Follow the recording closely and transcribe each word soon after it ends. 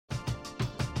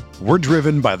We're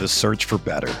driven by the search for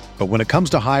better. But when it comes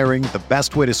to hiring, the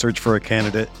best way to search for a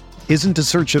candidate isn't to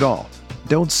search at all.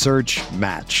 Don't search,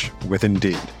 match with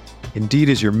Indeed. Indeed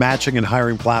is your matching and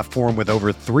hiring platform with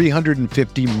over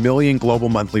 350 million global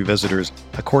monthly visitors,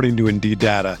 according to Indeed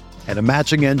data, and a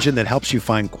matching engine that helps you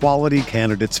find quality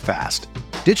candidates fast.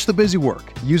 Ditch the busy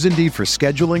work. Use Indeed for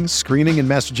scheduling, screening, and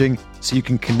messaging so you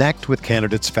can connect with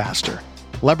candidates faster.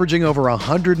 Leveraging over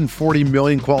 140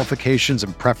 million qualifications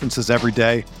and preferences every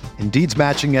day, Indeed's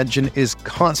matching engine is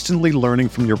constantly learning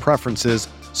from your preferences,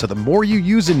 so the more you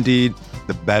use Indeed,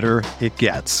 the better it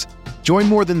gets. Join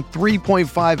more than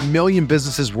 3.5 million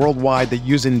businesses worldwide that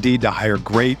use Indeed to hire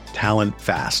great talent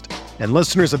fast. And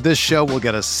listeners of this show will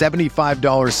get a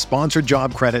 $75 sponsored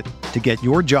job credit to get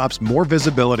your jobs more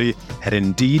visibility at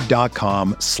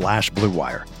Indeed.com/Blue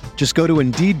Wire. Just go to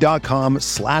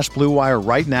Indeed.com/Blue Wire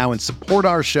right now and support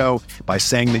our show by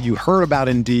saying that you heard about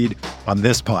Indeed on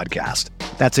this podcast.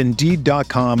 That's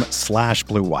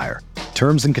Indeed.com/Blue Wire.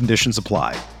 Terms and conditions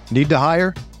apply. Need to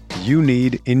hire? You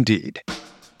need Indeed.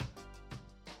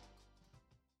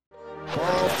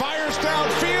 Burrow fires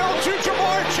downfield to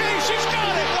Jamar Chase. He's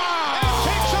got it. Wow. And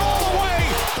takes it all the way.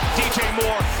 DJ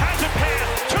Moore has a pass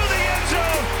to the end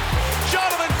zone.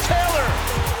 Jonathan Taylor.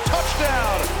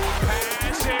 Touchdown.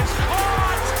 Pass is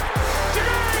caught.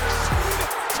 Diggs.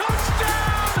 Touchdown.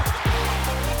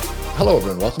 Hello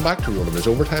everyone, welcome back to RotoViz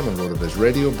Overtime on RotoViz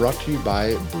Radio, brought to you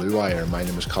by Blue Wire. My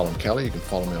name is Colin Kelly. You can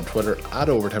follow me on Twitter at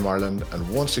Overtime Ireland, and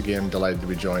once again delighted to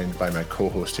be joined by my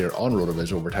co-host here on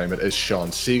RotoViz Overtime. It is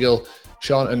Sean Siegel.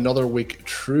 Sean, another week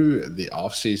through the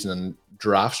off-season and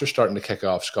drafts are starting to kick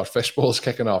off. Scott Fishbowl is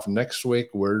kicking off next week.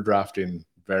 We're drafting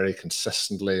very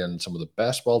consistently in some of the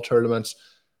best ball tournaments.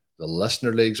 The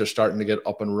listener leagues are starting to get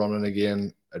up and running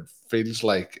again. It feels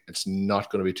like it's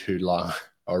not going to be too long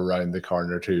around the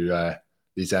corner to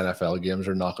these NFL games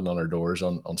are knocking on our doors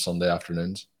on Sunday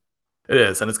afternoons. It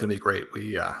is, and it's going to be great.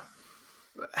 We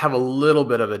have a little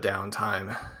bit of a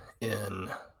downtime in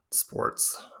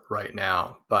sports right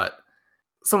now, but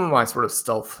some of my sort of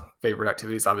stealth favorite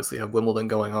activities obviously have Wimbledon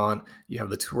going on. You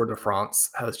have the Tour de France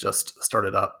has just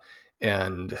started up.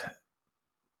 And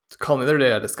Colin, the other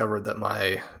day I discovered that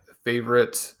my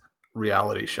favorite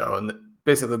reality show, and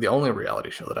basically the only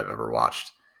reality show that I've ever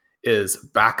watched, is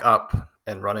Back Up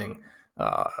and Running.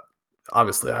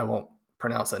 Obviously, I won't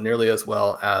pronounce it nearly as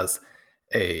well as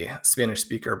a Spanish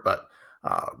speaker, but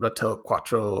Reto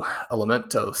Cuatro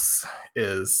Elementos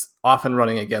is off and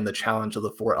running again, the challenge of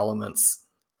the four elements.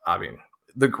 I mean,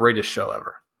 the greatest show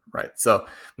ever, right? So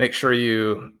make sure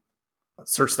you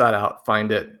search that out,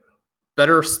 find it.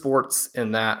 Better sports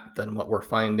in that than what we're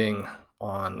finding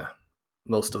on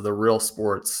most of the real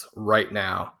sports right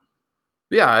now.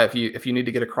 But yeah, if you need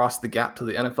to get across the gap to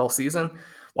the NFL season,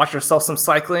 watch yourself some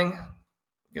cycling.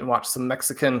 You can watch some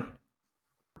Mexican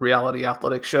reality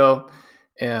athletic show.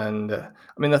 And I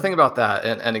mean, the thing about that,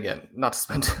 and again, not to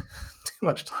spend too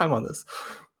much time on this,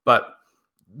 but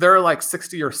there are like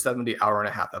 60 or 70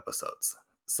 hour-and-a-half episodes.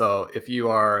 So if you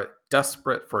are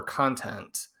desperate for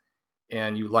content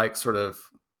and you like sort of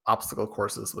obstacle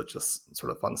courses with just sort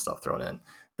of fun stuff thrown in,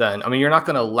 then, I mean, you're not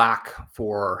going to lack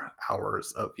for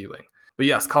hours of viewing. But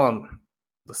yes, Colin,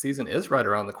 the season is right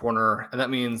around the corner, and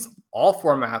that means all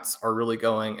formats are really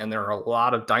going, and there are a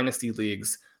lot of dynasty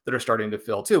leagues that are starting to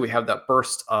fill too. We have that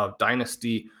burst of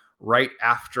dynasty right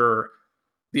after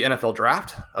the NFL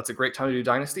draft. That's a great time to do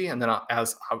dynasty. And then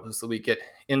as obviously we get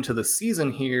into the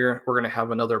season here, we're going to have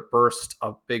another burst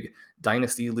of big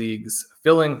dynasty leagues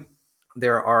filling.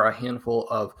 There are a handful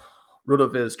of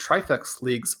RotoViz Trifex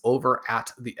leagues over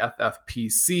at the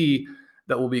FFPC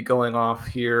that will be going off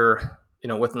here,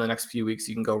 within the next few weeks.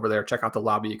 You can go over there, check out the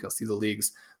lobby. You can see the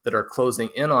leagues that are closing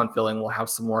in on filling. We'll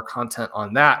have some more content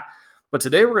on that. But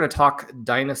today we're going to talk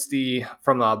dynasty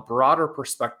from a broader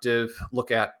perspective,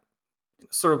 look at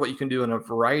sort of what you can do in a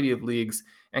variety of leagues,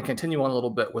 and continue on a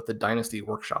little bit with the dynasty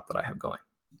workshop that I have going.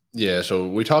 Yeah, so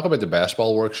we talk about the best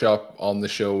ball workshop on the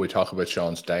show. We talk about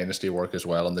Sean's dynasty work as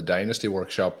well. And the dynasty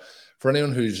workshop, for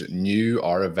anyone who's new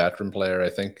or a veteran player, I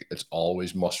think it's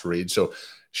always must read. So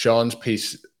Sean's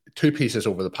piece, two pieces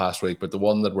over the past week, but the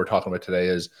one that we're talking about today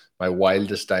is my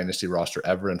wildest dynasty roster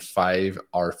ever and 5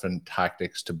 orphan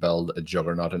tactics to build a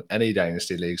juggernaut in any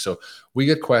dynasty league. So we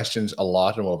get questions a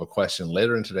lot, and we'll have a question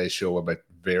later in today's show about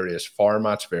various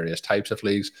formats, various types of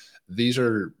leagues. These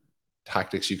are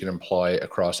tactics you can employ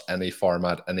across any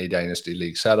format, any dynasty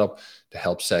league setup to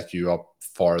help set you up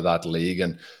for that league.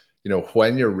 And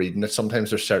when you're reading it,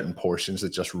 sometimes there's certain portions that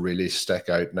just really stick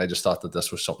out. And I just thought that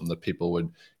this was something that people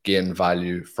would gain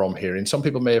value from hearing. Some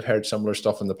people may have heard similar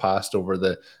stuff in the past over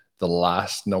the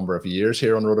last number of years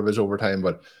here on RotoViz Overtime,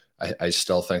 but I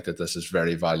still think that this is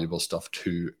very valuable stuff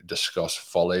to discuss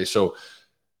fully. So,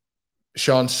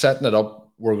 Sean, setting it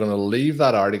up, we're going to leave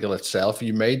that article itself.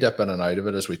 You may dip in and out of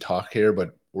it as we talk here,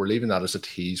 but we're leaving that as a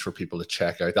tease for people to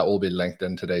check out. That will be linked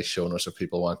in today's show notes if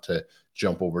people want to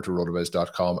jump over to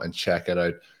rotoviz.com and check it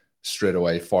out straight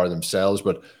away for themselves.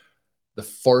 But the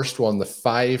first one, the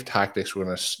 5 tactics we're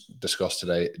going to discuss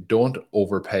today: don't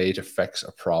overpay to fix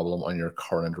a problem on your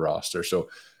current roster. So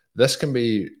this can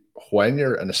be when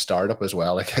you're in a startup as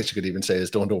well. I guess you could even say is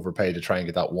don't overpay to try and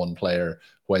get that one player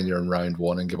when you're in round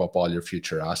 1 and give up all your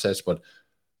future assets. But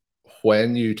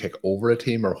when you take over a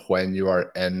team, or when you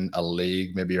are in a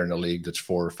league, maybe you're in a league that's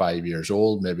 4 or 5 years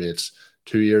old, maybe it's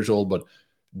 2 years old, but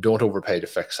don't overpay to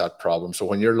fix that problem. So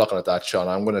when you're looking at that, Sean,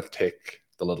 I'm going to take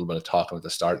the little bit of talking at the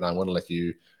start, and I'm going to let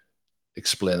you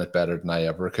explain it better than I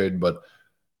ever could. But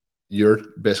you're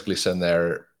basically saying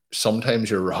there, sometimes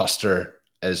your roster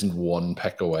isn't one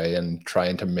pick away, and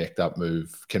trying to make that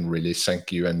move can really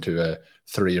sink you into a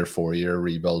 3 or 4 year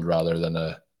rebuild rather than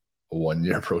a 1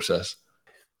 year process.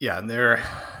 Yeah, and there,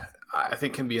 I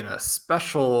think, can be in a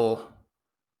special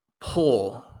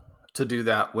pull to do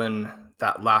that when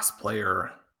that last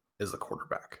player is the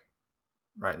quarterback,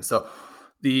 right? And so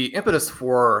the impetus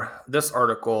for this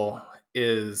article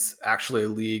is actually a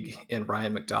league in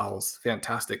Ryan McDowell's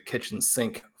fantastic kitchen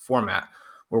sink format,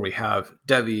 where we have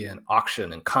Devy and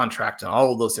auction and contract and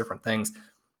all of those different things.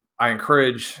 I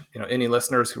encourage any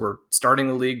listeners who are starting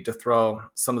a league to throw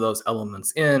some of those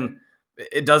elements in.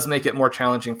 It does make it more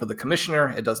challenging for the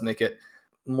commissioner. It does make it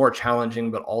more challenging,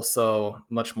 but also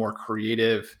much more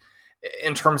creative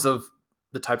in terms of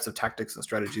the types of tactics and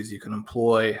strategies you can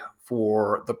employ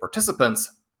for the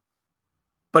participants.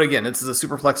 But again, this is a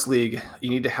super flex league. You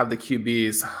need to have the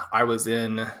QBs. I was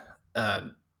in a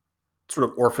sort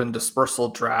of orphan dispersal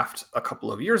draft a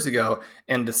couple of years ago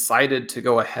and decided to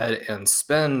go ahead and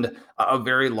spend a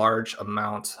very large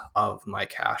amount of my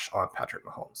cash on Patrick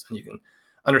Mahomes. And you can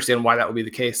understand why that would be the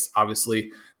case.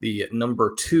 Obviously, the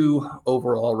number 2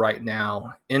 overall right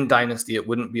now in Dynasty, it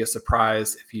wouldn't be a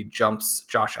surprise if he jumps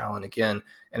Josh Allen again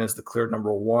and is the clear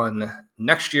number 1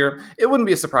 next year. It wouldn't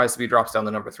be a surprise if he drops down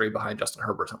to number 3 behind Justin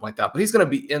Herbert, something like that. But he's going to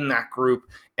be in that group,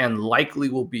 and likely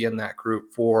will be in that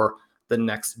group for the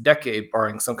next decade,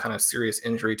 barring some kind of serious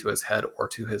injury to his head or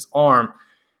to his arm.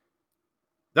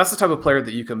 That's the type of player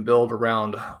that you can build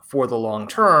around for the long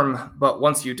term. But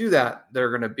once you do that, there are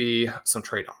going to be some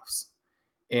trade-offs.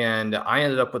 And I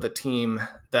ended up with a team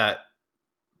that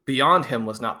beyond him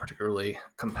was not particularly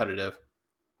competitive.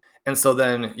 And so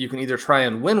then you can either try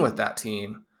and win with that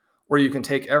team, or you can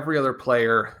take every other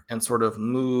player and sort of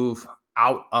move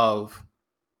out of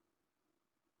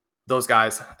those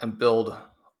guys and build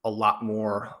a lot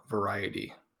more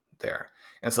variety there.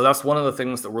 And so that's one of the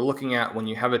things that we're looking at when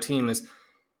you have a team is,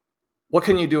 what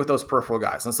can you do with those peripheral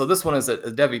guys? And so this one is a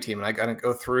Devy team. And I got to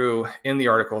go through in the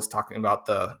articles talking about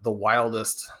the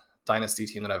wildest Dynasty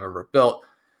team that I've ever built.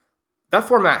 That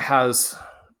format has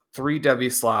 3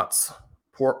 Devy slots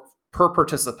per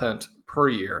participant per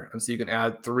year. And so you can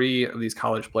add 3 of these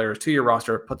college players to your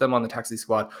roster, put them on the taxi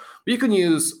squad. But you can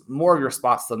use more of your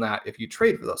spots than that if you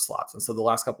trade for those slots. And so the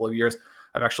last couple of years,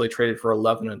 I've actually traded for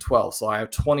 11 and 12. So I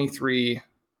have 23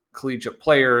 collegiate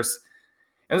players.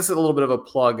 And this is a little bit of a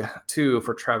plug, too,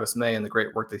 for Travis May and the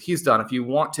great work that he's done. If you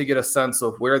want to get a sense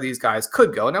of where these guys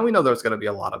could go, now we know there's going to be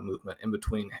a lot of movement in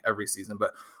between every season,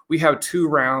 but we have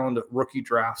 2-round rookie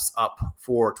drafts up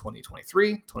for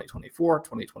 2023, 2024,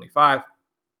 2025.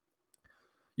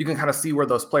 You can kind of see where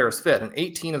those players fit. And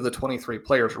 18 of the 23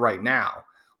 players right now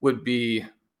would be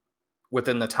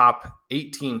within the top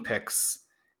 18 picks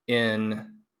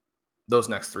in those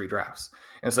next 3 drafts.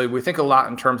 And so we think a lot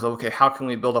in terms of, okay, how can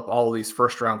we build up all of these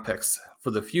first round picks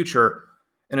for the future?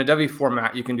 In a Devy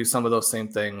format, you can do some of those same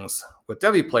things with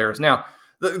Devy players. Now,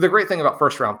 the great thing about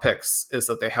first round picks is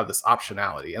that they have this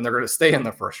optionality and they're going to stay in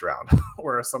the first round,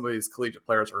 whereas some of these collegiate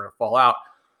players are going to fall out.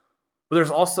 But there's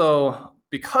also,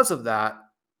 because of that,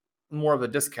 more of a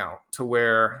discount to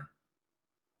where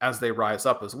as they rise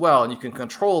up as well, and you can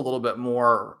control a little bit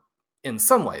more in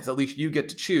some ways. At least you get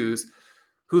to choose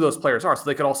who those players are, so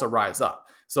they could also rise up.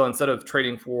 So instead of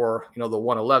trading for, the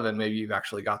 111, maybe you've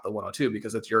actually got the 102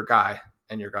 because it's your guy,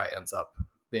 and your guy ends up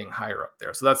being higher up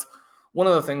there. So that's one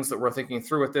of the things that we're thinking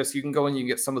through with this. You can go and you can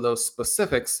get some of those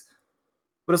specifics.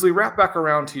 But as we wrap back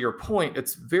around to your point,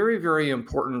 it's very, very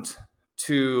important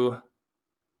to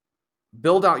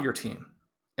build out your team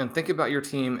and think about your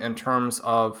team in terms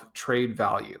of trade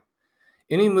value.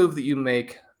 Any move that you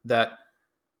make that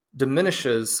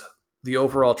diminishes the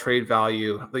overall trade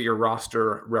value that your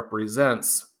roster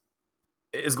represents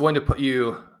is going to put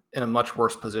you in a much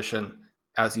worse position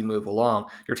as you move along,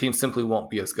 your team simply won't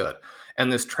be as good.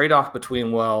 And this trade-off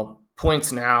between, well,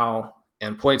 points now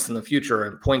and points in the future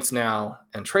and points now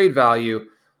and trade value,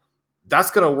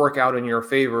 that's going to work out in your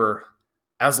favor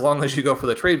as long as you go for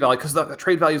the trade value, because the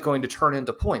trade value is going to turn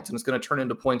into points, and it's going to turn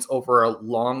into points over a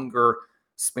longer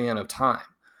span of time.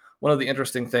 One of the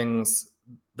interesting things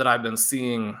that I've been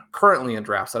seeing currently in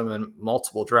drafts, I'm in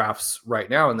multiple drafts right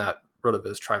now in that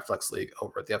RotoViz Triflex League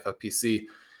over at the FFPC,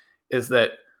 is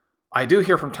that I do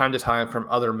hear from time to time from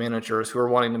other managers who are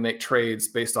wanting to make trades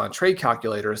based on trade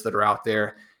calculators that are out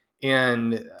there.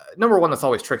 And number one, that's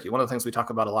always tricky. One of the things we talk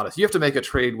about a lot is you have to make a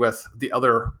trade with the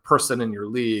other person in your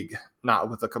league, not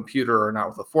with a computer or not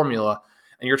with a formula.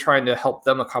 And you're trying to help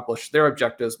them accomplish their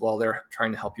objectives while they're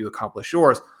trying to help you accomplish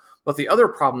yours. But the other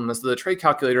problem is that the trade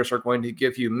calculators are going to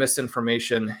give you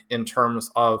misinformation in terms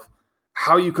of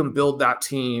how you can build that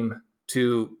team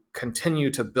to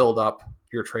continue to build up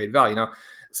your trade value. Now,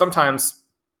 sometimes,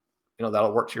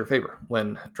 that'll work to your favor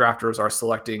when drafters are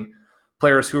selecting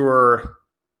players who are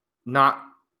not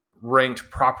ranked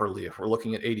properly. If we're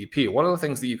looking at ADP, one of the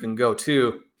things that you can go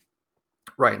to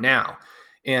right now,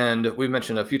 and we've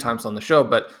mentioned a few times on the show,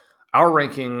 but our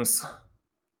rankings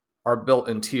are built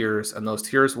in tiers, and those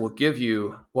tiers will give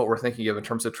you what we're thinking of in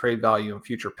terms of trade value and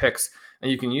future picks.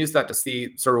 And you can use that to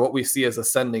see sort of what we see as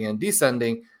ascending and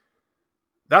descending.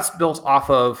 That's built off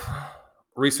of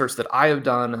research that I have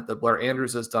done, that Blair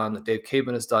Andrews has done, that Dave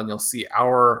Caban has done. You'll see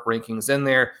our rankings in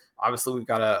there. Obviously, we've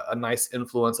got a nice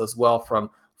influence as well from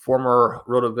former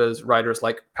RotoViz writers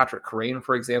like Patrick Corain,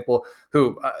 for example,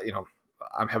 who,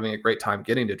 I'm having a great time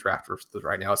getting to draft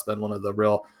right now. It's been one of the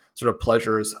real sort of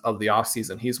pleasures of the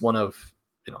offseason. He's one of,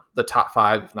 the top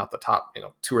 5, if not the top,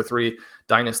 2 or 3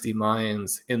 dynasty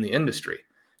minds in the industry.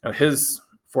 His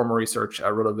former research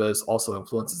at RotoViz also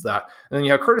influences that. And then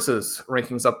you have Curtis's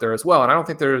rankings up there as well. And I don't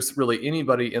think there's really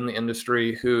anybody in the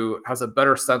industry who has a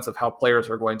better sense of how players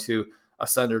are going to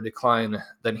ascend or decline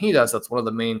than he does. That's one of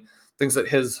the main things that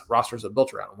his rosters are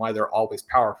built around and why they're always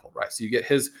powerful, right? So you get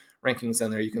his rankings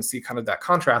in there. You can see kind of that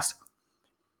contrast.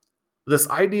 This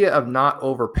idea of not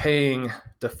overpaying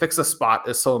to fix a spot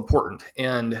is so important.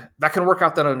 And that can work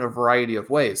out then in a variety of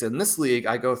ways. In this league,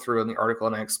 I go through in the article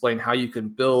and I explain how you can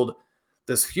build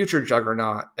this future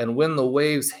juggernaut. And when the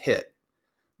waves hit,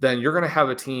 then you're going to have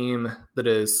a team that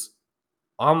is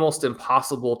almost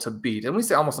impossible to beat. And we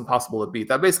say almost impossible to beat.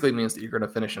 That basically means that you're going to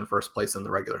finish in first place in the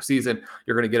regular season.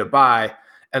 You're going to get a bye,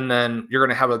 and then you're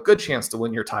going to have a good chance to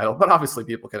win your title. But obviously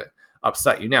people can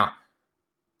upset you. Now,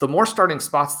 the more starting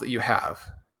spots that you have,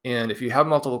 and if you have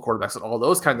multiple quarterbacks and all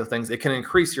those kinds of things, it can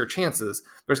increase your chances.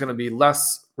 There's going to be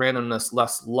less randomness,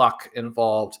 less luck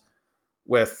involved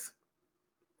with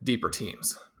deeper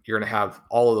teams. You're going to have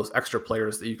all of those extra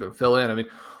players that you can fill in. I mean,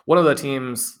 one of the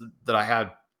teams that I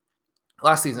had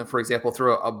last season, for example,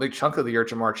 through a big chunk of the year,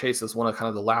 Jamar Chase is one of kind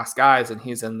of the last guys, and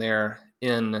he's in there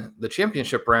in the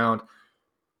championship round.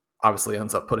 Obviously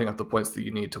ends up putting up the points that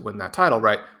you need to win that title,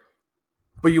 right?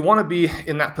 But you want to be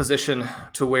in that position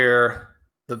to where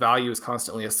the value is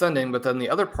constantly ascending. But then the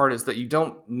other part is that you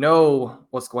don't know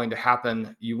what's going to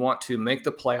happen. You want to make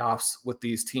the playoffs with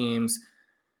these teams.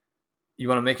 You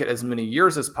want to make it as many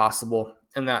years as possible.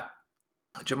 And that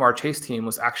Jamar Chase team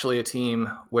was actually a team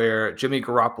where Jimmy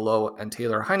Garoppolo and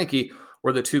Taylor Heineke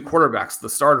were the 2 quarterbacks, the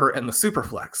starter and the super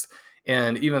flex.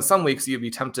 And even some weeks you'd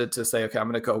be tempted to say, okay, I'm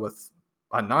going to go with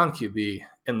a non-QB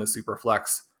in the super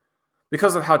flex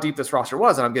because of how deep this roster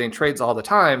was. And I'm getting trades all the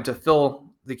time to fill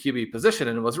the QB position.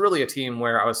 And it was really a team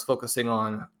where I was focusing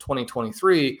on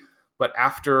 2023. But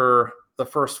after the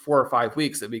first 4 or 5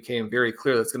 weeks, it became very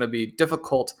clear that it's going to be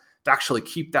difficult to actually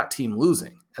keep that team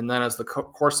losing. And then as the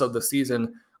course of the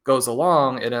season goes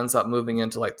along, it ends up moving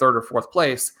into like 3rd or 4th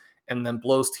place and then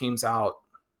blows teams out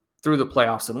through the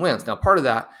playoffs and wins. Now, part of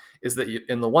that is that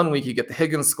in the one week you get the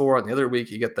Higgins score, and the other week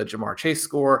you get the Jamar Chase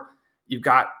score. You've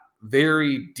got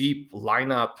very deep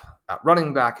lineup at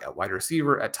running back, at wide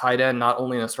receiver, at tight end, not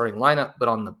only in a starting lineup, but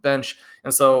on the bench.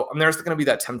 And so there's going to be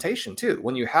that temptation too,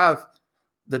 when you have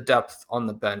the depth on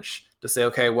the bench to say,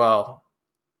 okay, well,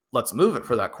 let's move it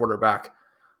for that quarterback.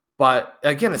 But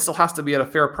again, it still has to be at a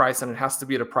fair price, and it has to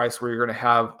be at a price where you're going to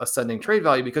have ascending trade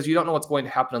value, because you don't know what's going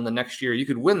to happen in the next year. You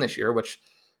could win this year, which,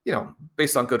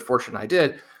 based on good fortune, I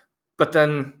did. But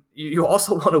then you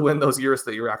also want to win those years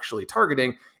that you're actually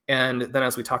targeting. And then,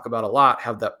 as we talk about a lot,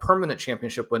 have that permanent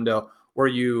championship window where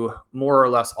you more or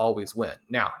less always win.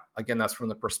 Now, again, that's from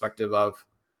the perspective of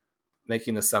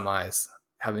making the semis,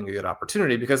 having a good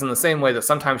opportunity, because in the same way that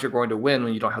sometimes you're going to win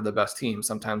when you don't have the best team,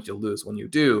 sometimes you'll lose when you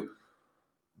do.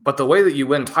 But the way that you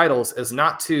win titles is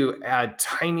not to add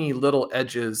tiny little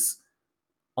edges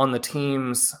on the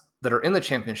team's that are in the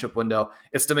championship window,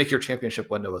 it's to make your championship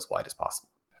window as wide as possible.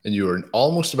 And you were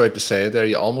almost about to say it there.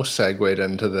 You almost segued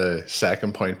into the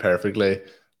second point perfectly.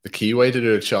 The key way to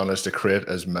do it, Sean, is to create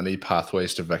as many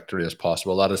pathways to victory as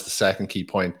possible. That is the second key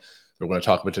point we're going to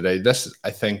talk about today. This, I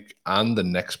think, and the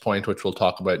next point, which we'll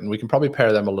talk about, and we can probably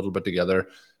pair them a little bit together,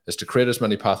 is to create as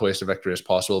many pathways to victory as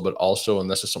possible, but also, and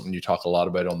this is something you talk a lot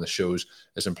about on the shows,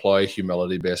 is employ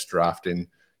humility-based drafting,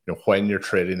 when you're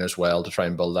trading as well, to try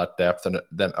and build that depth, and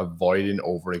then avoiding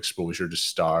overexposure to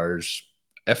stars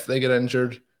if they get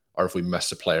injured or if we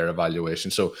miss a player evaluation.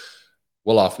 So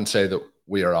we'll often say that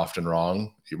we are often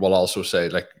wrong. We'll also say,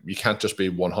 you can't just be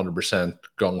 100%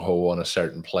 gung-ho on a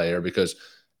certain player, because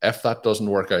if that doesn't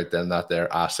work out, then that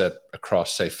their asset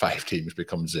across, say, 5 teams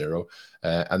becomes 0.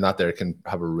 And that there can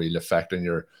have a real effect on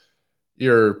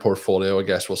your portfolio, I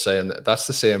guess we'll say. And that's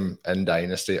the same in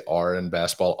Dynasty or in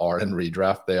best ball or in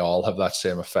redraft. They all have that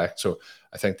same effect. So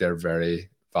I think they're very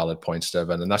valid points to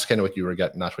have in. And that's kind of what you were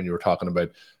getting at when you were talking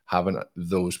about having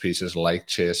those pieces like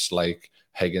Chase, like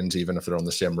Higgins, even if they're on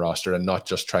the same roster, and not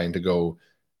just trying to go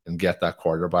and get that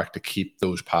quarterback, to keep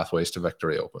those pathways to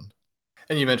victory open.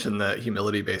 And you mentioned the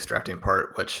humility-based drafting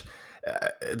part, which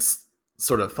it's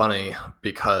sort of funny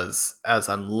because as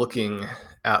I'm looking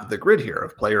at the grid here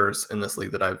of players in this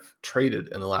league that I've traded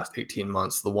in the last 18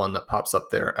 months, the one that pops up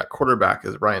there at quarterback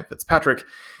is Ryan Fitzpatrick.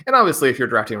 And obviously, if you're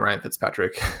drafting Ryan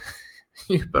Fitzpatrick,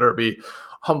 you better be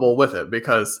humble with it,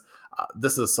 because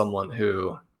this is someone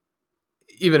who,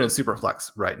 even in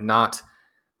Superflex, right, not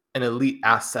an elite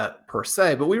asset per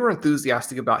se, but we were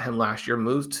enthusiastic about him last year,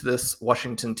 moved to this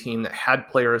Washington team that had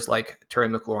players like Terry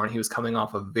McLaurin. He was coming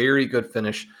off a very good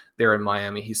finish there in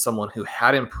Miami. He's someone who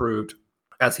had improved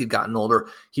as he'd gotten older.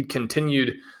 He'd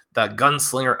continued that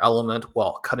gunslinger element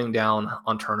while cutting down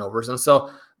on turnovers. And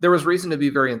so there was reason to be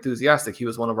very enthusiastic. He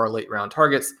was one of our late round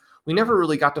targets. We never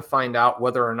really got to find out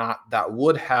whether or not that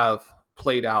would have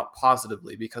played out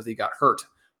positively, because he got hurt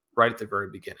right at the very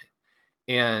beginning.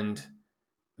 And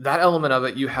that element of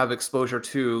it you have exposure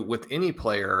to with any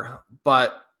player,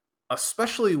 but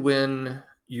especially when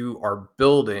you are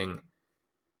building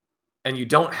and you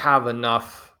don't have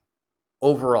enough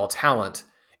overall talent,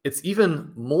 it's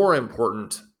even more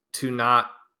important to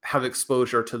not have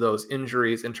exposure to those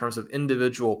injuries in terms of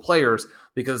individual players,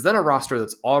 because then a roster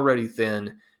that's already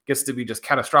thin gets to be just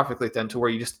catastrophically thin, to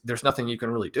where there's nothing you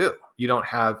can really do. You don't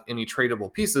have any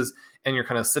tradable pieces, and you're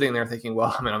kind of sitting there thinking,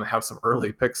 well, I'm going to have some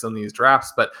early picks in these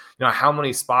drafts, but how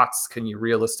many spots can you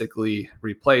realistically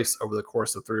replace over the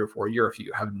course of 3 or 4 years if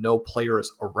you have no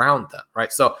players around them,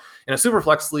 right? So in a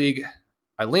Superflex league,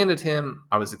 I landed him.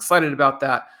 I was excited about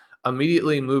that.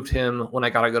 Immediately moved him when I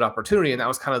got a good opportunity, and that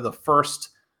was kind of the first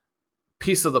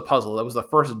piece of the puzzle. That was the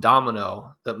first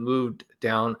domino that moved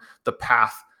down the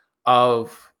path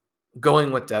of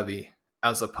going with Devy,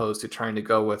 as opposed to trying to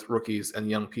go with rookies and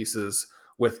young pieces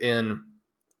within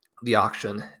the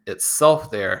auction itself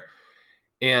there.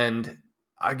 And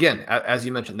again, as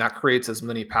you mentioned, that creates as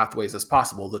many pathways as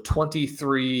possible. The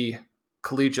 23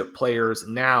 collegiate players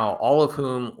now, all of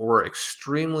whom were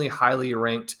extremely highly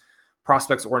ranked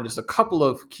prospects, or in just a couple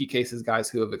of key cases, guys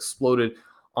who have exploded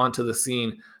onto the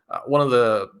scene. One of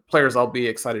the players I'll be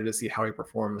excited to see how he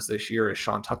performs this year is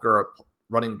Sean Tucker,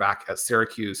 running back at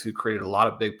Syracuse, who created a lot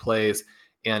of big plays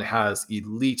and has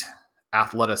elite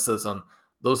athleticism.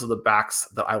 Those are the backs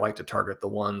that I like to target, the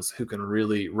ones who can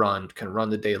really can run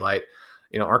the daylight,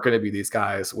 aren't going to be these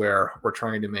guys where we're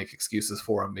trying to make excuses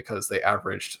for them because they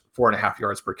averaged 4.5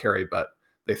 yards per carry, but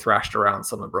they thrashed around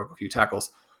some and broke a few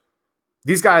tackles.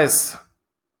 These guys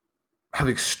have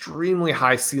extremely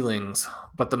high ceilings,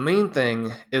 but the main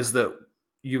thing is that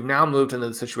you've now moved into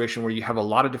the situation where you have a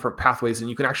lot of different pathways and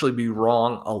you can actually be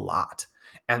wrong a lot.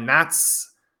 And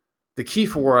that's the key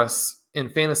for us in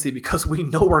fantasy, because we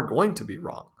know we're going to be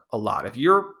wrong a lot. If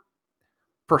you're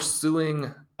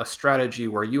pursuing a strategy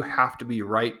where you have to be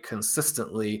right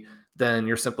consistently, then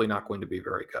you're simply not going to be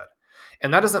very good.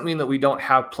 And that doesn't mean that we don't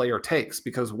have player takes,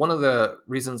 because one of the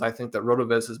reasons I think that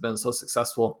RotoViz has been so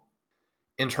successful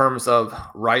in terms of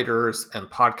writers and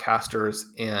podcasters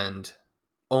and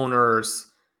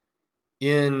owners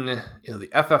in the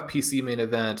FFPC main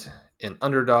event, in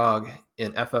Underdog,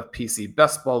 in FFPC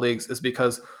best ball leagues, is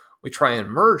because we try and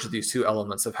merge these two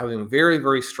elements of having very,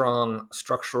 very strong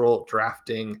structural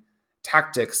drafting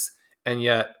tactics and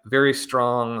yet very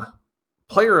strong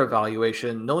player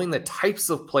evaluation, knowing the types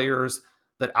of players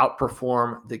that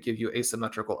outperform, that give you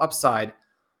asymmetrical upside.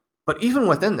 But even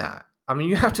within that,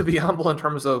 you have to be humble in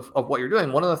terms of what you're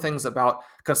doing. One of the things about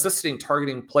consistently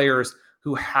targeting players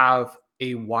who have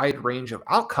a wide range of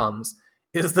outcomes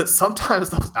is that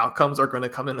sometimes those outcomes are going to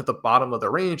come in at the bottom of the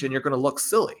range and you're going to look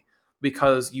silly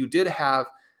because you did have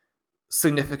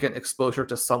significant exposure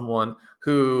to someone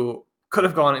who could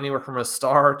have gone anywhere from a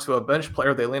star to a bench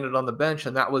player. They landed on the bench,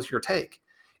 and that was your take.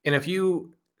 And if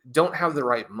you don't have the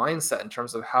right mindset in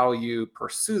terms of how you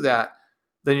pursue that,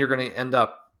 then you're going to end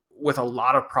up with a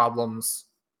lot of problems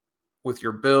with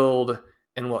your build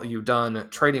and what you've done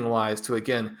trading wise to,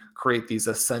 again, create these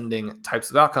ascending types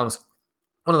of outcomes.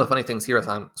 One of the funny things here as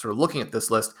I'm sort of looking at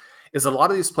this list is that a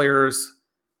lot of these players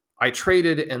I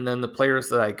traded, and then the players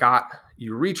that I got,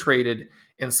 you retraded.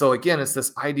 And so again, it's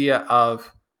this idea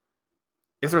of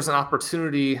if there's an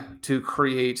opportunity to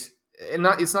create, and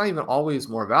it's not even always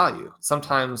more value.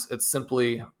 Sometimes it's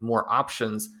simply more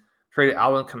options. Traded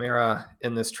Alvin Kamara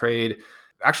in this trade.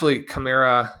 Actually,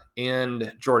 Kamara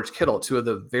and George Kittle, two of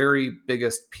the very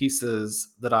biggest pieces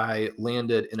that I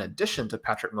landed in addition to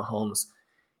Patrick Mahomes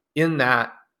in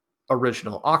that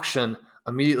original auction.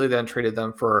 Immediately then traded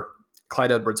them for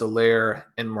Clyde Edwards-Helaire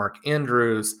and Mark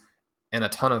Andrews and a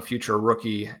ton of future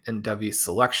rookie and Devy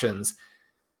selections.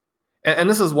 And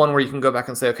this is one where you can go back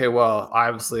and say, okay, well,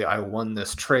 obviously I won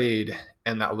this trade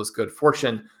and that was good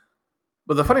fortune.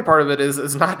 But the funny part of it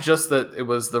is not just that it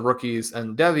was the rookies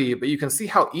and Devy, but you can see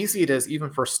how easy it is even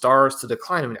for stars to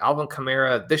decline. I mean, Alvin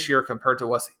Kamara this year compared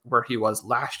to where he was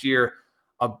last year,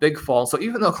 a big fall. So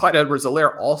even though Clyde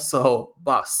Edwards-Helaire also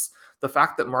busts, the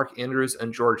fact that Mark Andrews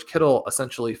and George Kittle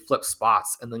essentially flip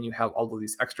spots, and then you have all of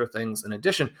these extra things in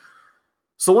addition.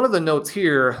 So one of the notes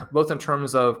here, both in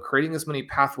terms of creating as many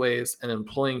pathways and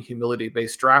employing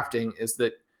humility-based drafting, is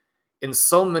that in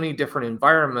so many different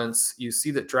environments, you see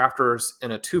that drafters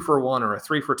in a 2-for-1 or a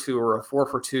 3-for-2 or a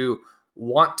 4-for-2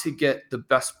 want to get the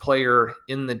best player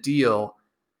in the deal.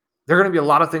 There are going to be a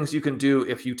lot of things you can do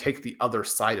if you take the other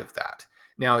side of that.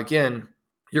 Now, again,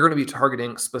 you're going to be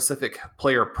targeting specific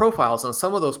player profiles, and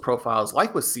some of those profiles,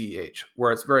 like with CEH,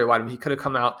 where it's very wide. I mean, he could have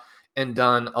come out and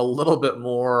done a little bit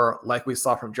more like we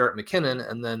saw from Jerick McKinnon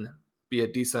and then be a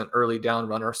decent early down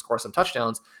runner, score some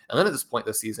touchdowns. And then at this point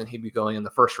this season, he'd be going in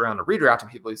the first round of redraft, and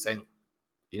people would be saying,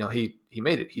 you know, he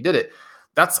made it. He did it.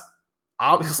 That's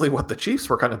obviously what the Chiefs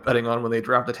were kind of betting on when they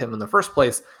drafted him in the first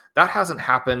place. That hasn't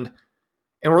happened.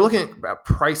 And we're looking at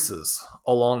prices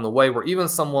along the way where even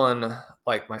someone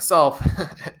like myself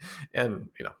and,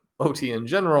 you know, OT in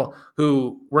general,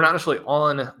 who were not necessarily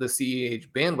on the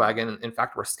CEH bandwagon, in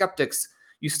fact, we're skeptics,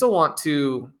 you still want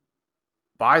to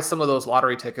buy some of those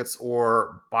lottery tickets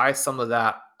or buy some of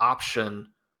that option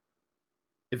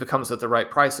if it comes at the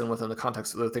right price and within the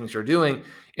context of the things you're doing.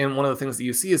 And one of the things that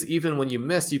you see is even when you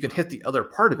miss, you can hit the other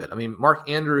part of it. I mean, Mark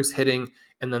Andrews hitting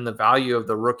and then the value of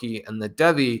the rookie and the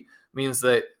Devy means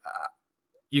that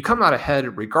you come out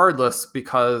ahead regardless,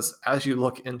 because as you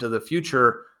look into the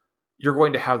future, you're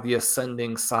going to have the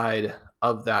ascending side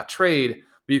of that trade,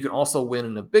 but you can also win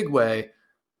in a big way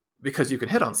because you can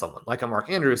hit on someone like a Mark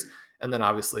Andrews, and then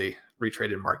obviously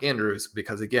retraded Mark Andrews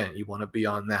because, again, you want to be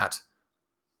on that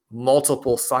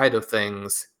multiple side of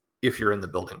things if you're in the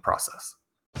building process.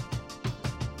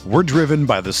 We're driven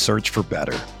by the search for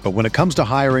better. But when it comes to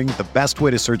hiring, the best way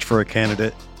to search for a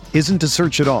candidate isn't to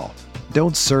search at all.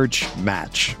 Don't search,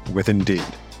 match with Indeed.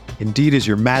 Indeed is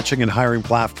your matching and hiring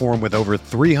platform with over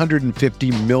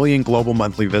 350 million global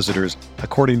monthly visitors,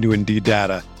 according to Indeed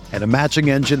data, and a matching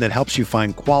engine that helps you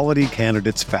find quality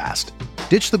candidates fast.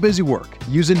 Ditch the busy work.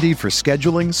 Use Indeed for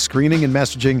scheduling, screening, and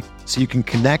messaging so you can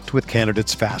connect with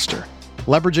candidates faster.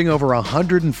 Leveraging over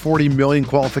 140 million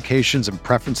qualifications and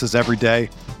preferences every day,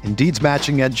 Indeed's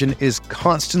matching engine is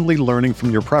constantly learning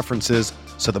from your preferences,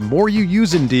 so the more you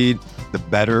use Indeed, the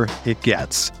better it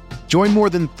gets. Join more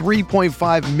than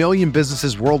 3.5 million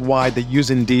businesses worldwide that use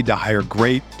Indeed to hire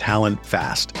great talent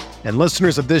fast. And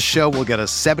listeners of this show will get a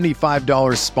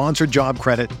 $75 sponsored job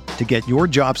credit to get your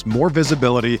jobs more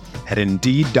visibility at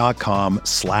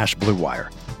Indeed.com/Blue Wire.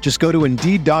 Just go to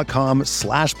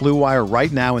Indeed.com/Blue Wire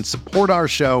right now and support our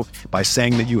show by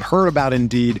saying that you heard about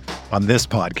Indeed on this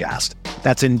podcast.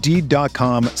 That's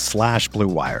Indeed.com/Blue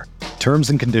Wire. Terms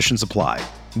and conditions apply.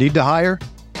 Need to hire?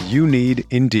 You need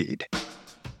Indeed.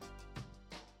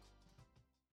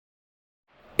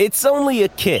 It's only a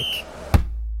kick,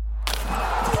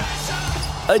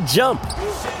 a jump,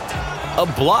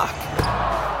 a block.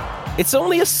 It's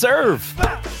only a serve.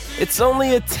 It's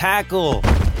only a tackle,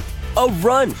 a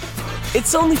run.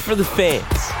 It's only for the fans.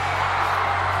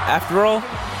 After all,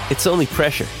 it's only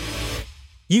pressure.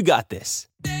 You got this.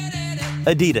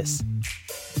 Adidas.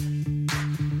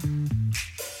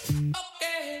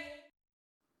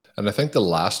 And I think the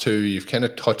last two, you've kind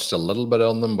of touched a little bit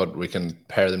on them, but we can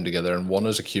pair them together. And one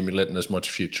is accumulating as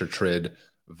much future trade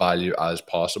value as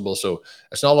possible. So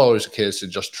it's not always a case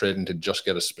of just trading to just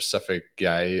get a specific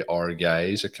guy or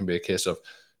guys. It can be a case of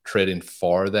trading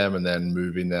for them and then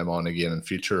moving them on again in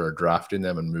future, or drafting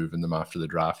them and moving them after the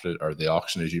draft or the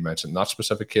auction, as you mentioned, in that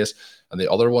specific case. And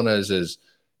the other one is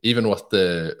even with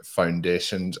the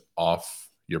foundations of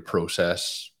your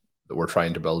process that we're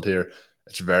trying to build here,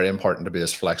 it's very important to be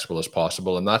as flexible as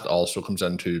possible. And that also comes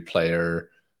into players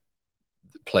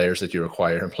that you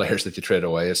acquire and players that you trade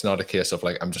away. It's not a case of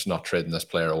like, I'm just not trading this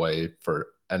player away for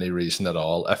any reason at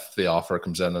all. If the offer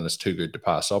comes in and it's too good to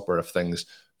pass up, or if things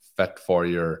fit for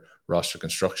your roster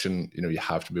construction, you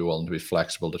have to be willing to be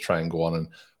flexible to try and go on and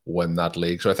win that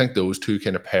league. So I think those two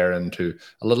kind of pair into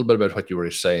a little bit about what you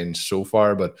were saying so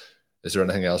far, but is there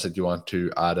anything else that you want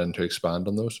to add in to expand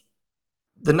on those?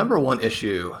 The number one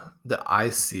issue that I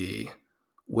see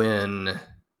when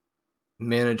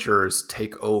managers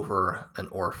take over an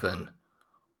orphan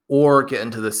or get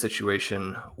into the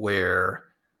situation where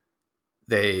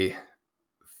they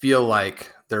feel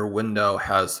like their window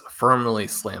has firmly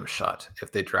slammed shut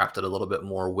if they drafted a little bit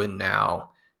more win now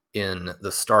in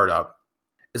the startup,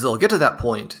 is they'll get to that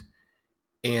point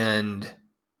and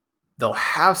they'll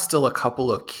have still a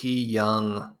couple of key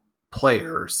young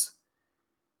players,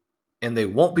 and they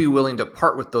won't be willing to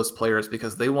part with those players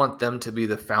because they want them to be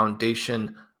the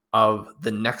foundation of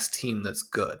the next team that's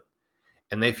good.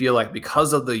 And they feel like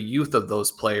because of the youth of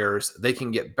those players, they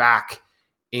can get back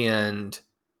and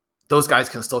those guys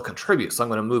can still contribute. So I'm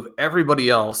going to move everybody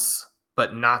else,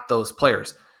 but not those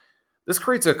players. This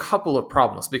creates a couple of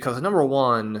problems because, number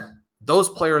one, those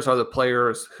players are the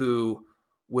players who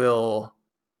will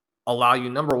allow you,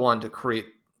 number one, to create,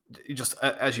 just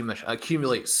as you mentioned,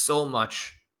 accumulate so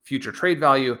much future trade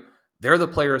value. They're the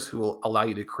players who will allow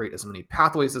you to create as many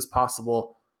pathways as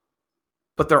possible.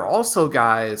 But they're also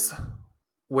guys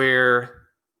where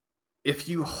if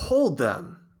you hold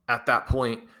them at that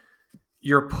point,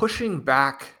 you're pushing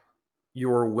back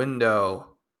your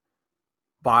window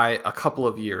by a couple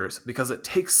of years because it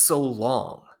takes so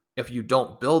long if you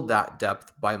don't build that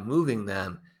depth by moving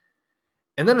them.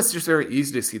 And then it's just very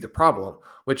easy to see the problem,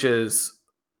 which is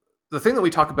the thing that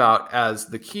we talk about as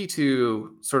the key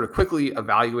to sort of quickly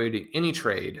evaluating any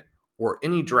trade or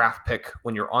any draft pick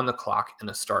when you're on the clock in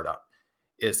a startup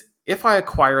is, if I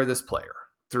acquire this player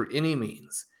through any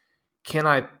means, can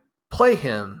I play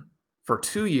him for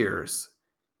 2 years,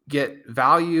 get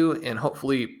value and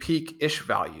hopefully peak-ish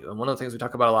value? And one of the things we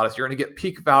talk about a lot is you're going to get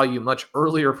peak value much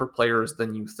earlier for players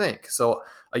than you think. So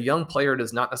a young player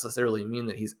does not necessarily mean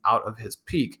that he's out of his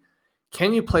peak.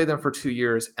 Can you play them for 2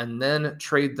 years and then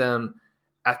trade them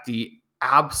at the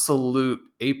absolute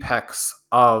apex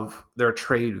of their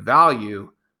trade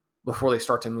value before they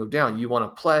start to move down? You want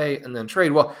to play and then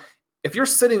trade. Well, if you're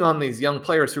sitting on these young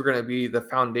players who are going to be the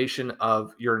foundation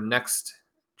of your next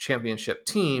championship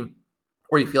team,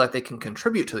 or you feel like they can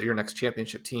contribute to your next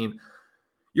championship team,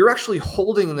 you're actually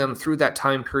holding them through that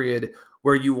time period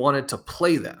where you wanted to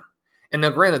play them. And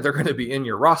now, granted, they're going to be in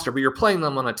your roster, but you're playing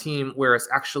them on a team where it's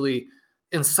actually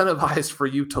incentivized for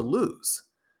you to lose,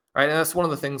 right? And that's one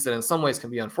of the things that in some ways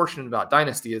can be unfortunate about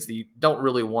Dynasty, is that you don't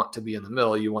really want to be in the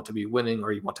middle. You want to be winning,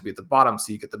 or you want to be at the bottom,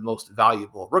 so you get the most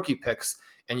valuable rookie picks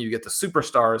and you get the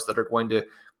superstars that are going to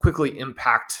quickly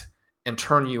impact and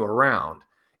turn you around.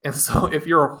 And so if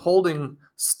you're holding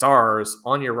stars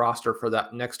on your roster for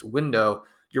that next window,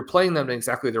 you're playing them at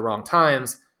exactly the wrong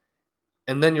times.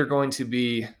 And then you're going to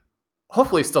be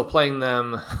hopefully still playing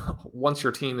them once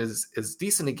your team is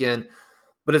decent again,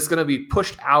 but it's going to be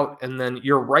pushed out. And then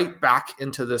you're right back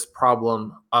into this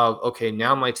problem of, okay,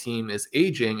 now my team is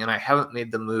aging and I haven't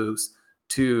made the moves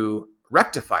to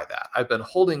rectify that. I've been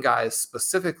holding guys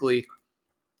specifically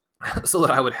so that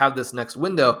I would have this next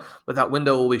window, but that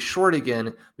window will be short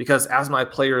again because as my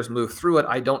players move through it,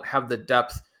 I don't have the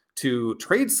depth to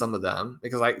trade some of them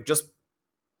because I just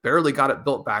barely got it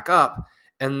built back up.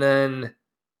 And then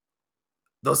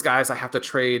those guys I have to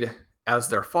trade as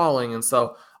they're falling. And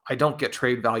so I don't get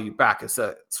trade value back. It's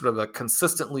a sort of a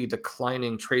consistently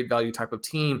declining trade value type of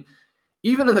team,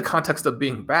 even in the context of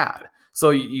being bad. So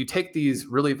you take these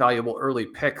really valuable early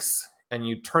picks and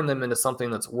you turn them into something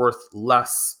that's worth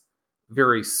less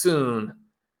very soon.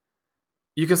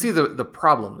 You can see the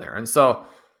problem there. And so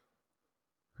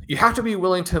you have to be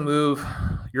willing to move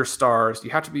your stars. You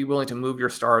have to be willing to move your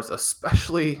stars,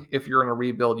 especially if you're in a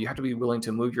rebuild. You have to be willing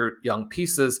to move your young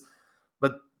pieces.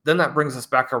 But then that brings us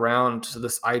back around to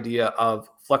this idea of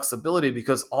flexibility,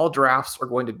 because all drafts are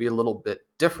going to be a little bit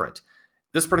different.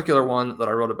 This particular one that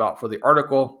I wrote about for the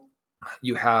article,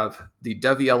 you have the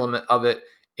Devy element of it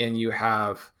and you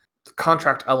have the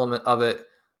contract element of it.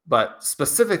 But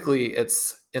specifically,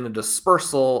 it's in a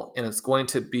dispersal, and it's going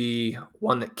to be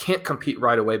one that can't compete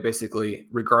right away, basically,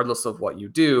 regardless of what you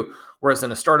do. Whereas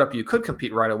in a startup, you could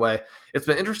compete right away. It's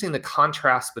been interesting, the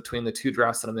contrast between the two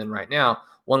drafts that I'm in right now,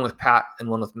 one with Pat and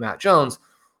one with Matt Jones,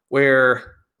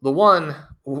 where the one,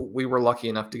 we were lucky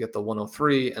enough to get the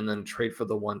 103 and then trade for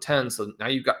the 110. So now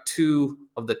you've got 2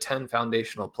 of the 10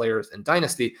 foundational players in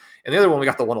Dynasty. And the other one, we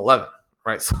got the 111,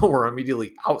 right? So we're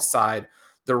immediately outside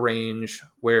the range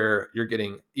where you're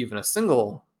getting even a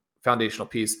single foundational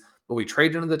piece, but we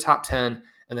trade into the top 10.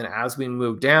 And then as we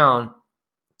move down,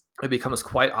 it becomes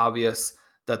quite obvious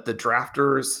that the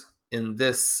drafters in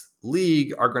this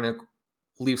league are going to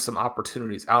leave some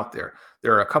opportunities out there.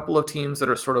 There are a couple of teams that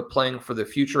are sort of playing for the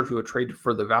future who have traded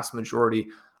for the vast majority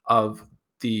of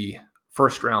the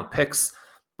first round picks,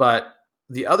 but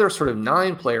the other sort of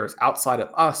 9 players outside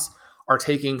of us are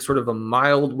taking sort of a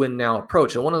mild win now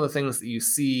approach. And one of the things that you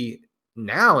see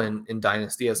now in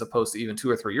Dynasty, as opposed to even 2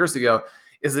 or 3 years ago,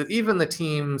 is that even the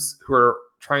teams who are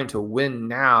trying to win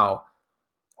now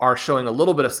are showing a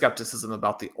little bit of skepticism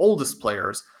about the oldest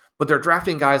players, but they're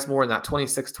drafting guys more in that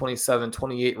 26, 27,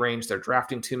 28 range. They're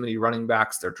drafting too many running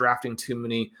backs. They're drafting too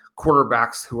many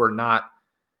quarterbacks who are not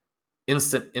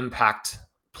instant impact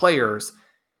players.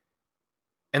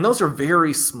 And those are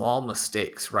very small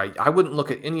mistakes, right? I wouldn't look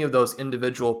at any of those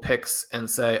individual picks and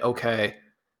say, okay,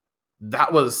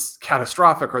 that was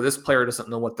catastrophic, or this player doesn't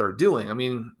know what they're doing. I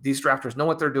mean, these drafters know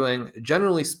what they're doing.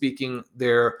 Generally speaking,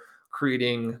 they're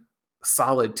creating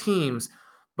solid teams,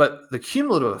 but the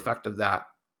cumulative effect of that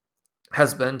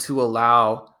has been to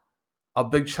allow a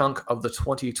big chunk of the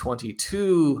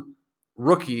 2022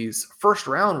 rookies, first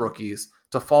round rookies,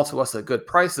 to fall to us at good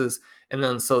prices. And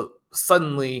then so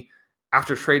suddenly,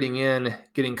 after trading in,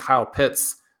 getting Kyle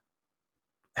Pitts,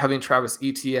 having Travis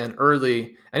Etienne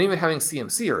early, and even having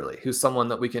CMC early, who's someone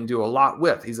that we can do a lot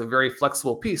with. He's a very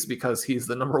flexible piece because he's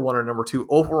the number 1 or number 2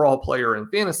 overall player in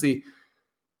fantasy.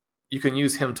 You can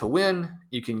use him to win.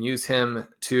 You can use him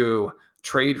to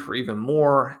trade for even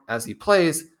more as he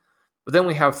plays. But then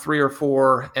we have 3 or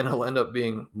 4, and he'll end up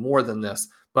being more than this.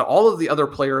 But all of the other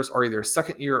players are either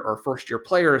second-year or first-year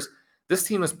players. This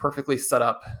team is perfectly set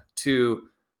up to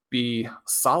be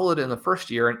solid in the first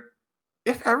year. And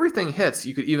if everything hits,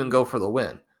 you could even go for the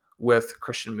win with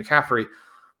Christian McCaffrey.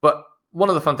 But one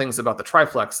of the fun things about the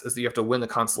Triflex is that you have to win the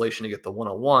consolation to get the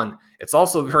 101. It's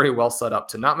also very well set up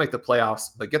to not make the playoffs,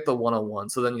 but get the 101.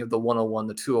 So then you have the 101,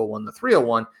 the 201, the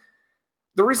 301.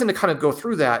 The reason to kind of go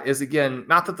through that is, again,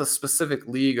 not that the specific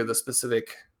league or the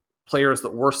specific players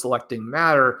that we're selecting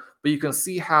matter, but you can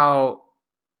see how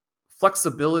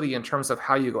flexibility in terms of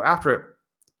how you go after it.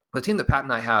 The team that Pat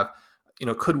and I have,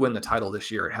 could win the title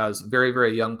this year. It has very,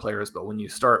 very young players, but when you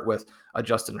start with a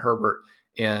Justin Herbert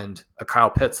and a Kyle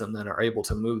Pitts and then are able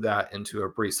to move that into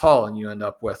a Breece Hall, and you end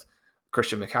up with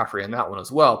Christian McCaffrey in that one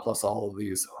as well, plus all of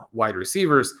these wide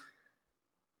receivers,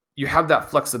 you have that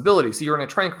flexibility. So you're going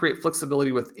to try and create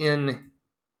flexibility within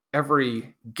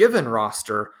every given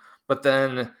roster, but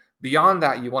then beyond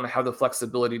that, you want to have the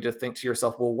flexibility to think to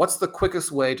yourself, well, what's the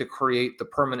quickest way to create the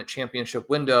permanent championship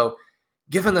window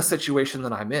given the situation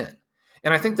that I'm in?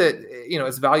 And I think that,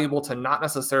 it's valuable to not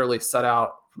necessarily set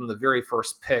out from the very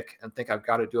first pick and think I've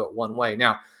got to do it one way.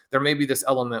 Now, there may be this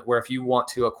element where if you want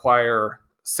to acquire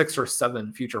 6 or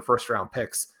 7 future first round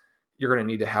picks, you're going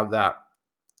to need to have that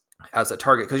as a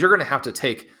target, because you're going to have to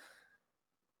take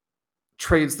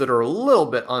trades that are a little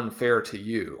bit unfair to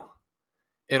you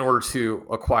in order to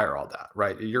acquire all that,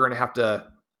 right? You're going to have to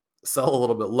sell a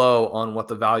little bit low on what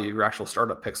the value of your actual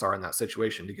startup picks are in that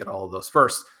situation to get all of those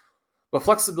first. But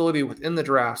flexibility within the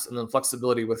drafts, and then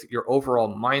flexibility with your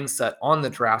overall mindset on the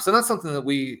drafts. And that's something that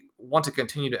we want to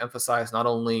continue to emphasize, not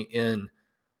only in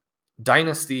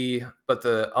Dynasty, but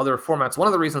the other formats. One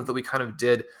of the reasons that we kind of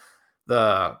did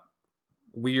the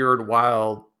weird,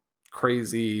 wild,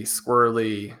 crazy,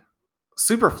 squirrely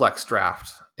Superflex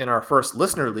draft in our first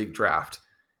Listener League draft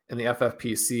in the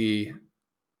FFPC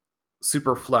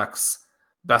Superflex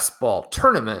Best Ball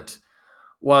Tournament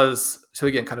was to,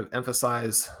 again, kind of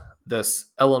emphasize this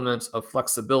element of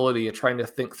flexibility and trying to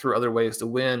think through other ways to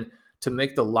win, to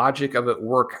make the logic of it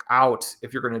work out.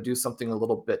 If you're going to do something a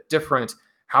little bit different,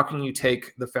 how can you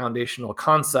take the foundational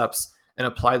concepts and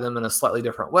apply them in a slightly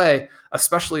different way,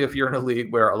 especially if you're in a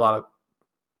league where a lot of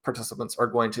participants are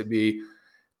going to be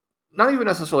not even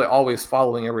necessarily always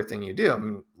following everything you do. I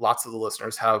mean, lots of the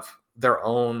listeners have their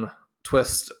own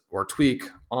twist or tweak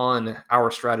on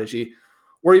our strategy,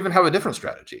 or even have a different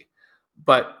strategy,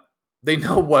 but they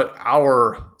know what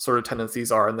our sort of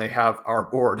tendencies are, and they have our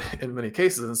board in many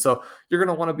cases. And so you're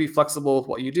going to want to be flexible with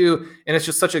what you do. And it's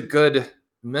just such a good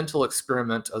mental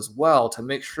experiment as well to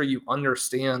make sure you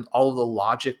understand all of the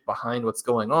logic behind what's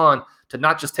going on, to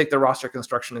not just take the roster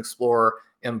construction explorer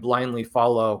and blindly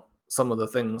follow some of the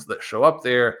things that show up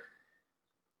there.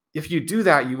 If you do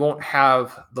that, you won't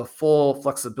have the full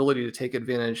flexibility to take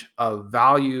advantage of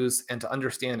values and to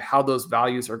understand how those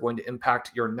values are going to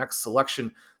impact your next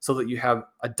selection, so that you have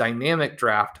a dynamic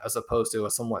draft as opposed to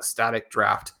a somewhat static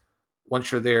draft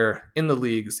once you're there in the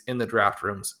leagues, in the draft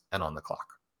rooms, and on the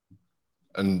clock.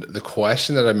 And the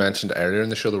question that I mentioned earlier in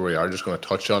the show that we are just going to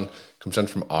touch on comes in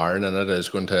from Aaron, and it is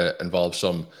going to involve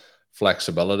some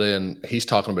flexibility. And he's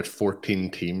talking about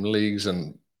 14-team leagues,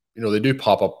 and they do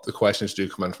pop up. The questions do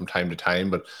come in from time to time,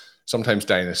 but sometimes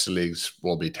dynasty leagues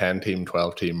will be 10-team,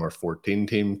 12-team, or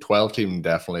 14-team. 12-team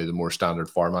definitely the more standard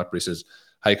format. But he says,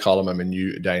 "Hi, Colm. I'm a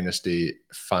new dynasty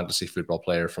fantasy football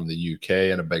player from the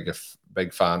UK and a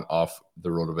big fan of the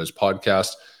RotoViz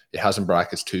podcast." He has in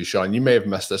brackets too, Sean. You may have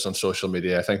missed this on social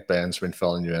media. I think Ben's been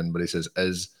filling you in, but he says,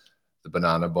 "Is the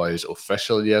Banana Boys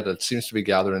official yet?" It seems to be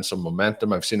gathering some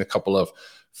momentum. I've seen a couple of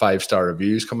 5-star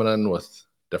reviews coming in with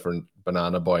different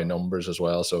Banana Boy numbers as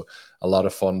well. So a lot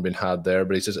of fun being had there.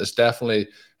 But he says it's definitely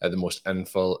the most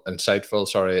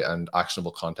insightful, and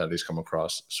actionable content he's come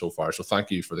across so far. So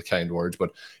thank you for the kind words.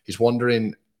 But he's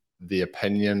wondering the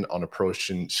opinion on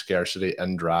approaching scarcity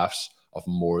in drafts of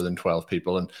more than 12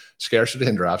 people. And scarcity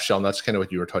in drafts, Sean, that's kind of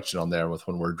what you were touching on there with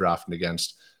when we're drafting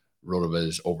against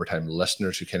RotoViz overtime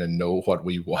listeners who kind of know what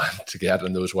we want to get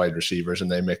in those wide receivers, and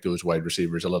they make those wide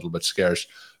receivers a little bit scarce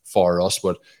for us.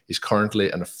 But he's currently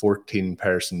in a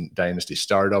 14-person dynasty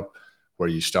startup where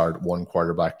you start 1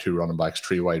 quarterback, 2 running backs,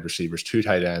 3 wide receivers, 2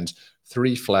 tight ends,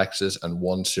 3 flexes, and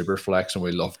 1 super flex. And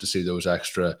we love to see those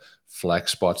extra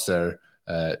flex spots there.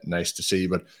 Nice to see.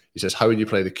 But he says, how would you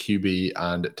play the QB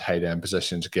and tight end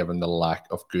positions given the lack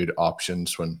of good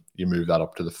options when you move that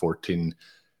up to the 14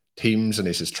 teams? And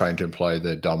he says, trying to employ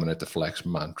the dominate the flex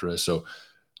mantra. So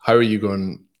how are you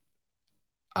going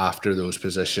after those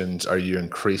positions? Are you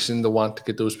increasing the want to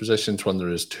get those positions when there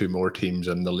is 2 more teams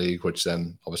in the league, which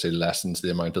then obviously lessens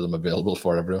the amount of them available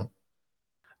for everyone?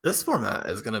 This format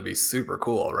is going to be super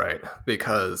cool, right?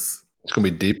 Because it's going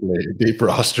to be deep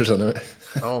rosters on it.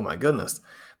 Oh my goodness.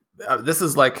 This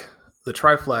is like the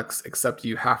Triflex, except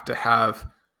you have to have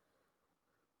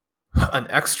an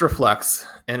extra flex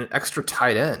and an extra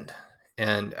tight end.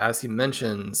 And as he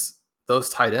mentions, those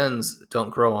tight ends don't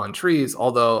grow on trees,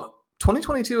 although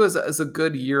 2022 is a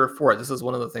good year for it. This is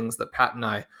one of the things that Pat and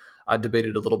I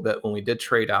debated a little bit when we did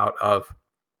trade out of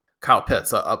Kyle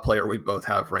Pitts, a player we both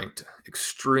have ranked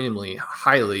extremely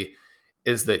highly,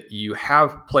 is that you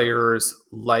have players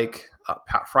like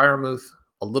Pat Freiermuth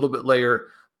a little bit later.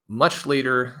 Much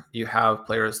later, you have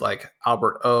players like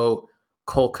Albert O,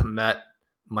 Cole Kmet,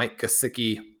 Mike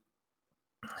Gesicki.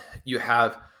 You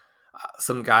have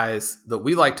some guys that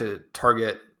we like to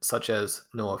target, such as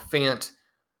Noah Fant.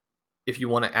 If you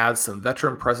want to add some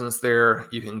veteran presence there,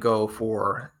 you can go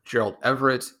for Gerald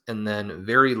Everett. And then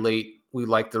very late, we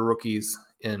like the rookies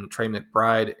in Trey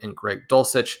McBride and Greg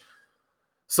Dulcich.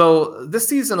 So this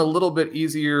season, a little bit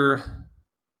easier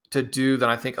to do than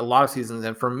I think a lot of seasons.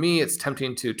 And for me, it's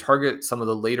tempting to target some of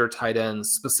the later tight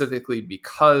ends specifically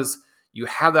because you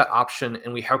have that option,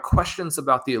 and we have questions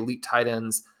about the elite tight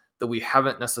ends that we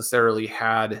haven't necessarily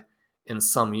had in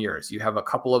some years. You have a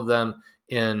couple of them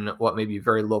in what may be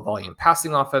very low volume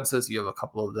passing offenses. You have a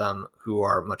couple of them who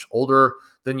are much older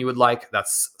than you would like.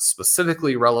 That's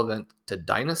specifically relevant to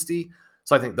Dynasty.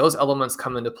 So I think those elements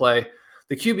come into play.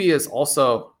 The QB is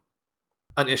also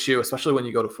an issue, especially when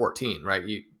you go to 14, right?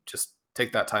 You just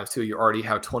take that times 2. You already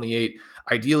have 28.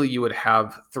 Ideally, you would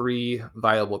have 3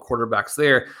 viable quarterbacks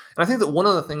there. And I think that one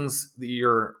of the things that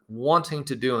you're wanting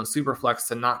to do in Superflex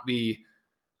to not be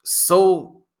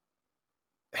so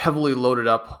heavily loaded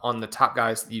up on the top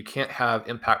guys that you can't have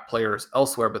impact players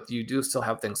elsewhere, but you do still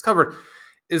have things covered,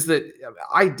 is that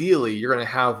ideally you're going to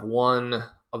have one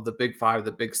of the big 5,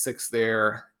 the big 6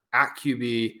 there at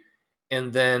QB,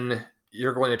 and then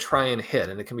you're going to try and hit.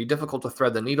 And it can be difficult to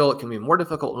thread the needle. It can be more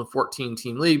difficult in a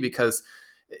 14-team league because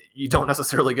you don't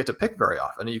necessarily get to pick very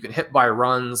often. You can hit by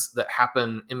runs that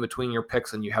happen in between your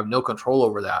picks, and you have no control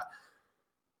over that.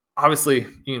 Obviously,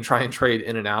 you can try and trade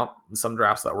in and out. In some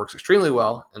drafts, that works extremely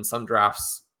well. In some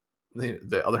drafts,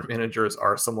 the other managers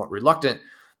are somewhat reluctant.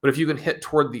 But if you can hit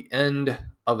toward the end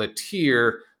of a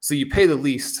tier, so you pay the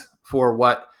least for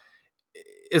what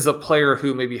is a player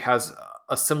who maybe has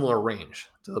a similar range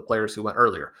to the players who went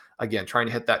earlier. Again, trying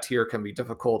to hit that tier can be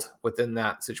difficult within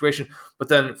that situation. But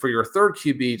then for your third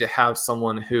QB to have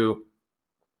someone who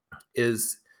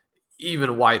is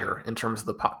even wider in terms of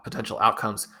the potential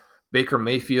outcomes, Baker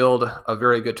Mayfield, a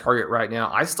very good target right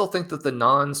now. I still think that the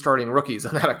non-starting rookies,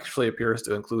 and that actually appears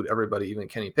to include everybody, even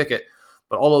Kenny Pickett,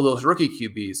 but all of those rookie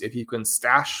QBs, if you can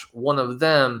stash one of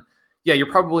them, yeah,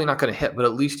 you're probably not going to hit, but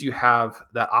at least you have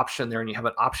that option there, and you have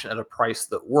an option at a price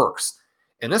that works.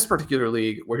 In this particular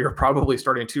league, where you're probably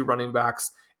starting 2 running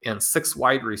backs and 6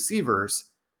 wide receivers,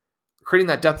 creating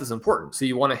that depth is important. So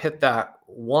you want to hit that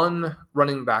 1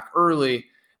 running back early,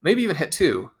 maybe even hit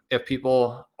 2 if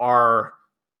people are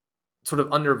sort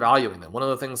of undervaluing them. One of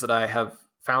the things that I have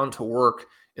found to work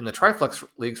in the Triflex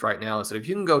leagues right now is that if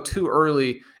you can go too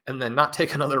early and then not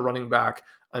take another running back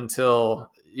until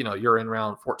you're in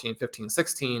round 14, 15,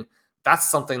 16,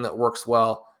 that's something that works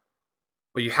well.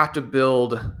 But you have to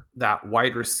build that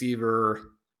wide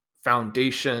receiver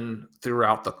foundation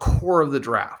throughout the core of the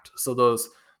draft. So those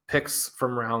picks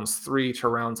from rounds 3 to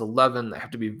rounds 11, they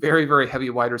have to be very, very heavy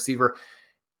wide receiver.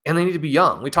 And they need to be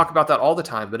young. We talk about that all the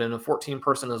time, but in a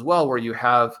 14-person as well, where you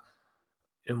have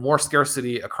more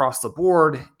scarcity across the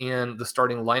board and the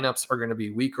starting lineups are going to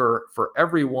be weaker for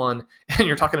everyone. And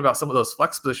you're talking about some of those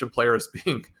flex position players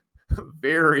being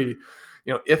very,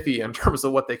 iffy in terms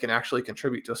of what they can actually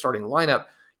contribute to a starting lineup.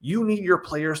 You need your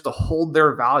players to hold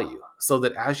their value so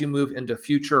that as you move into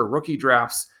future rookie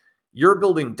drafts, you're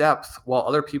building depth while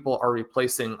other people are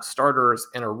replacing starters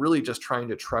and are really just trying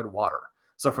to tread water.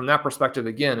 So from that perspective,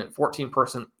 again, at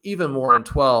 14-person, even more in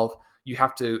 12, you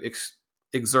have to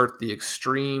exert the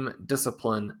extreme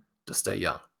discipline to stay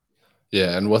young.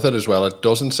 Yeah, and with it as well, it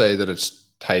doesn't say that it's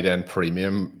tight end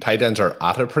premium. Tight ends are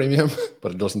at a premium,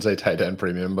 but it doesn't say tight end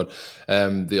premium. But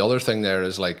the other thing there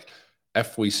is, like,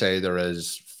 if we say there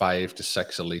is 5 to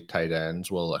 6 elite tight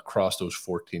ends, well, across those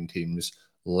 14 teams,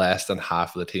 less than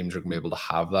half of the teams are going to be able to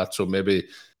have that. So maybe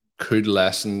could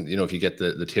lessen, if you get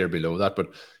the tier below that, but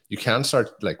you can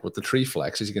start, like with the 3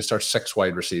 flexes, you can start 6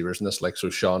 wide receivers in this. Like, so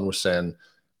Sean was saying,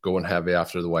 going heavy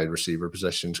after the wide receiver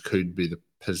positions could be the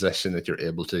position that you're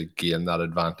able to gain that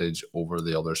advantage over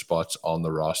the other spots on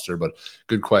the roster. But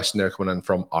good question there coming in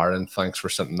from Aaron. Thanks for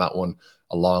sending that one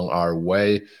along our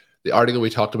way. The article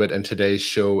we talked about in today's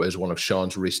show is one of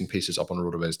Sean's recent pieces up on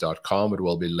rotoviz.com. It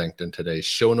will be linked in today's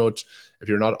show notes. If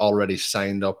you're not already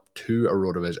signed up to a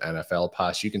Rotoviz NFL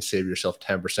Pass, you can save yourself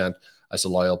 10% as a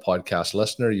loyal podcast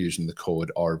listener using the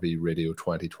code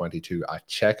RVRadio2022 at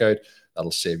checkout.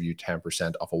 That'll save you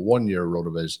 10% off a 1-year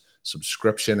Rotoviz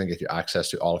subscription and get you access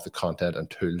to all of the content and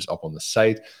tools up on the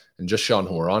site. And just Sean,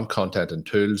 when we're on content and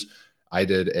tools, I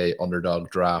did a underdog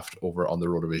draft over on the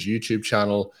Rotoviz YouTube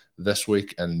channel this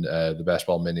week, and the Best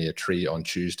Ball Mini a tree on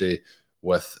Tuesday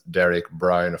with Derek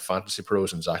Brown of Fantasy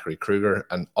Pros and Zachary Kruger.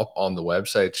 And up on the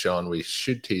website, Sean, we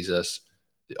should tease this.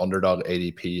 The underdog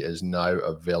ADP is now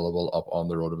available up on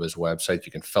the Rotoviz website.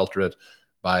 You can filter it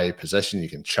by position, you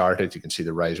can chart it, you can see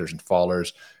the risers and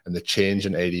fallers, and the change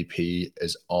in ADP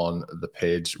is on the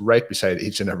page right beside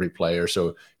each and every player,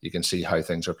 so you can see how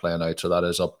things are playing out. So that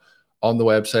is up on the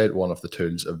website, one of the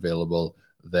tools available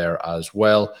there as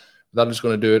well. That is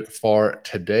going to do it for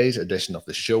today's edition of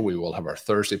the show. We will have our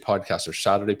Thursday podcast or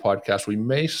Saturday podcast. We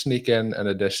may sneak in an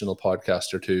additional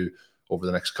podcast or 2 over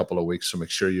the next couple of weeks, so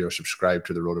make sure you're subscribed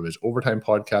to the Rotoviz Overtime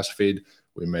podcast feed.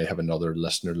 We may have another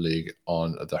listener league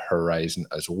on the horizon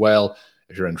as well.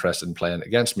 If you're interested in playing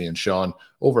against me and Sean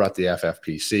over at the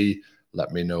FFPC,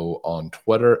 let me know on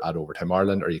Twitter at Overtime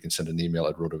Ireland, or you can send an email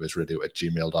at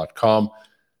rotovizradio@gmail.com.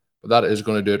 But that is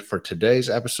going to do it for today's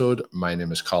episode. My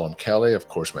name is Colin Kelly. Of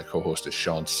course, my co-host is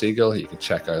Sean Siegel. You can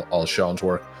check out all Sean's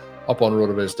work up on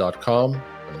rotoviz.com.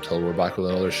 And until we're back with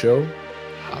another show,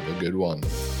 have a good one.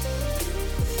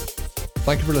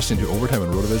 Thank you for listening to Overtime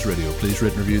on Rotoviz Radio. Please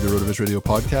rate and review the Rotoviz Radio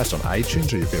podcast on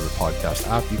iTunes or your favorite podcast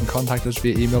app. You can contact us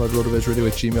via email at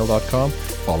rotovizradio@gmail.com.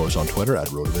 Follow us on Twitter at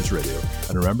Rotoviz Radio.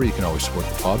 And remember, you can always support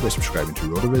the pod by subscribing to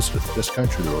Rotoviz with a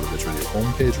discount through the Rotoviz Radio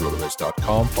homepage,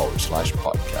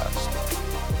 rotoviz.com/podcast.